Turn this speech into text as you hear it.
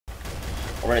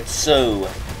Alright, so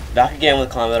back again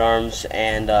with combat arms,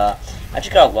 and I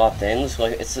just got a lot of things.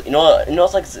 Like it's it's like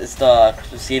it's the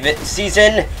Christmas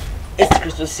season. It's the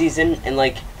Christmas season, and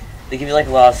like they give you like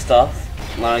a lot of stuff,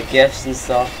 a lot of gifts and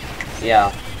stuff.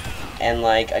 Yeah, and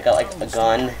like I got like a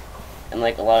gun and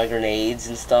like a lot of grenades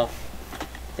and stuff.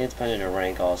 I think it's depending on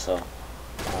rank also.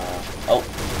 Oh,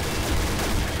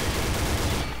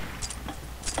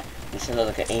 this has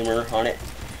like an aimer on it.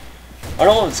 I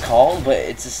don't know what it's called, but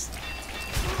it's just.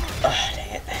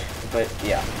 Dang it. But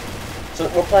yeah. So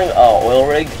we're playing oil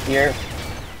rig here.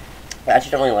 I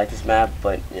actually don't really like this map,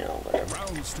 but you know, whatever.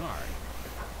 Round start.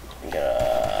 We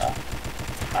got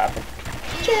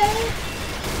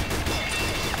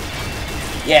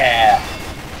yeah.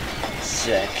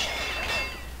 Sick.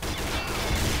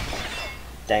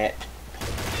 Dang it.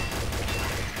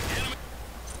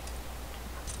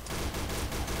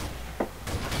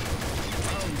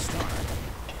 Round start.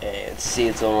 Okay, let's see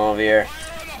what's going on over here.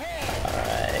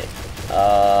 Alright.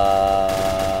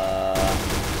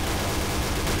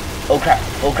 Oh crap.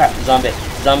 Oh crap. Zombie.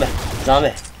 Zombie.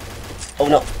 Zombie. Oh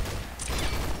no.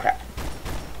 Crap.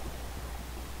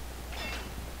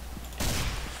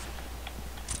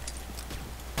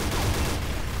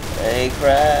 Hey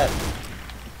crap.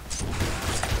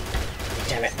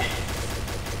 Damn it.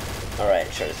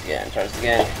 Alright, try this again. Try this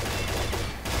again.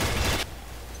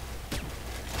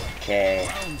 Okay.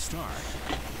 Round start.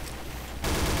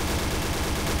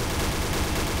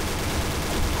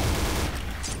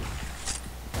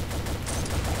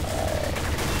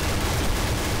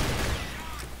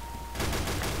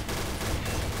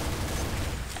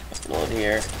 Load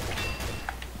here.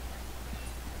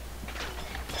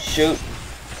 Shoot.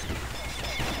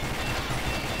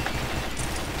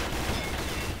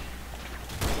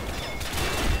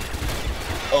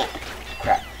 Oh,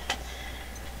 crap.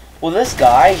 Well, this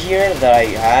guy here that I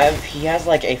have, he has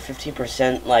like a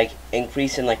 15% like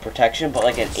increase in like protection, but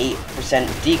like an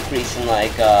 8% decrease in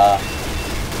like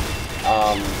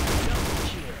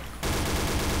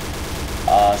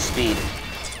speed.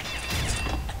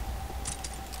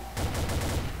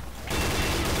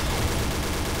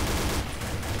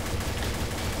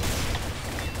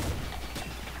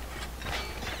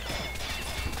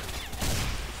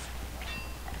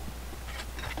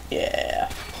 Yeah.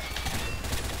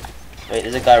 Wait,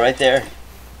 there's a guy right there.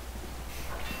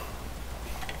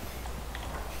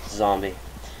 Zombie.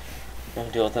 I'm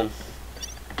gonna deal with him.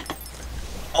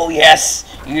 Oh yes!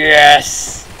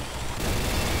 Yes!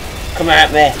 Come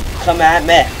at me! Come at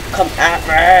me! Come at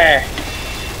me!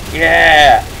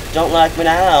 Yeah! Don't like me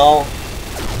now!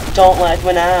 Don't like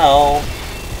me now!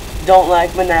 Don't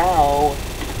like me now!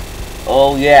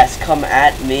 Oh yes, come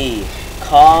at me!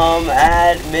 Come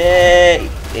at me!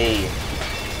 Hey.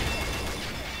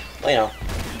 Well, you know.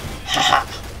 Haha!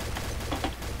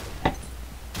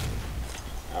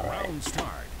 Alright. Round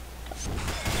start.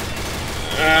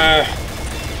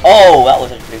 Oh, that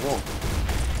was pretty cool.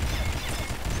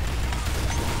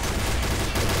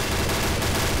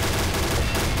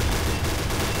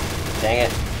 Dang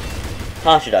it.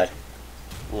 Huh, she died.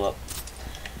 Blew up.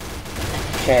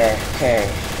 Okay,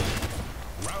 okay.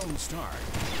 Round start.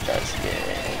 Let's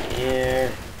get in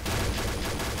here.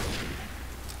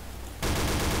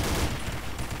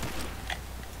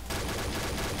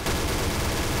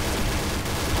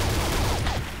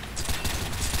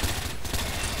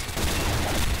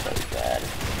 That's bad.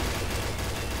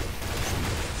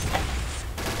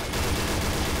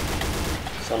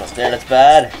 Someone up there, that's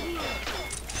bad.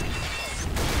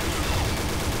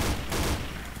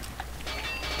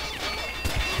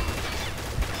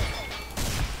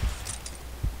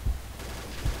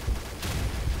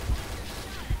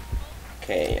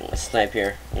 Okay, I'm gonna snipe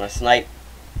here. I'm gonna snipe.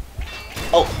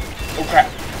 Oh! Oh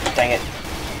crap! Dang it.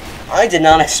 I did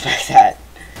not expect that.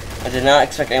 I did not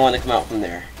expect anyone to come out from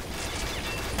there.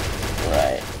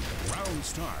 Right. Round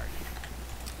start.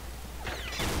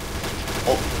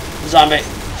 Oh! Zombie!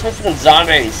 So freaking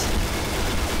zombies!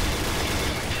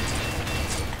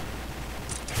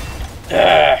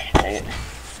 Dang it.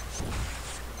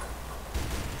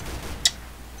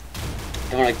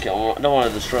 I don't want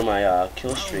to destroy my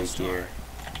kill streak here.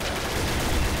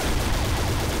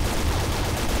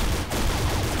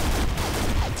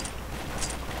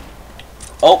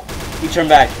 Oh, he turned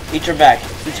back. He turned back.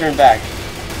 He turned back.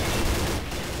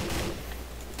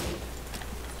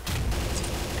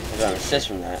 I got an assist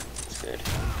from that. That's good.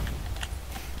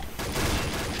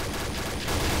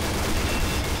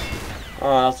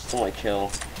 Oh, that's only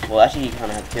kill. Well, actually, he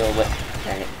kind of had to kill, but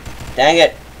dang it. Dang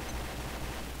it!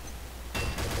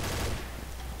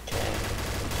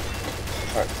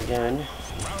 Parts again.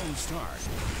 Round start.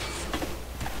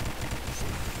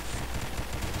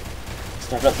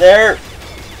 Start up there.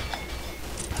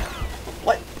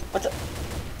 What? What's up?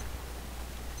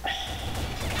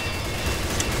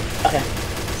 Okay.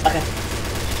 Okay.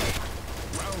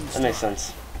 That makes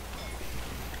sense.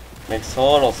 Makes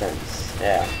total sense.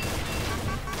 Yeah.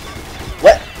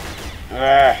 What?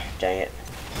 Dang it.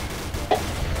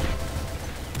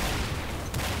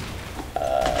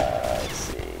 Let's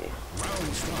see.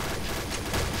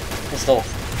 Pistol.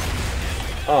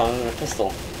 Oh, I'm in a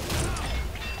pistol.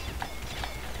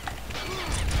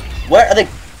 Where are they?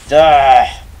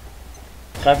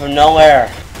 Come from nowhere.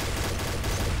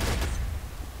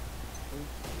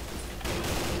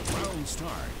 Round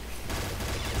start.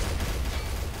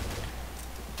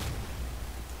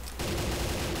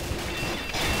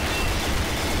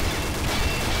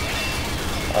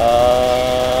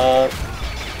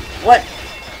 What?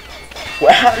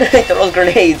 How did I throw those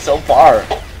grenades so far? I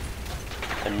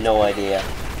have no idea.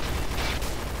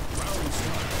 Round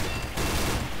start.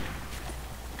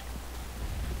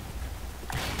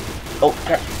 Oh,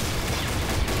 crap.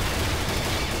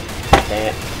 Dang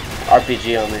it.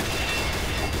 RPG on me.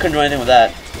 Couldn't do anything with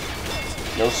that.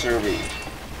 No siree.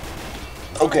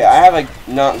 Okay, I have like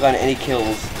not gotten any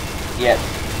kills yet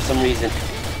for some reason.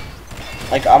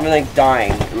 Like I'm like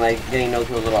dying and like getting no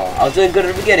kills at all. I was doing good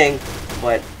at the beginning,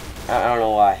 but I don't know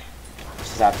why.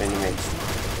 This is happening to me.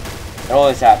 It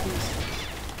always happens.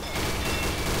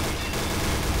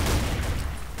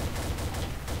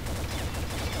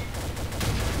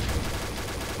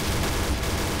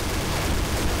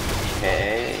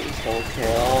 Okay, don't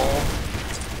kill.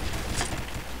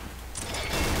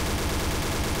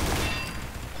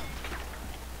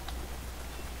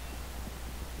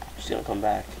 She's gonna come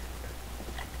back.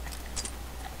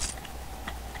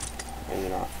 Maybe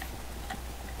not.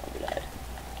 Probably died.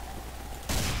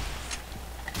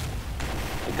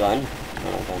 A gun? No,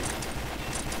 a gun.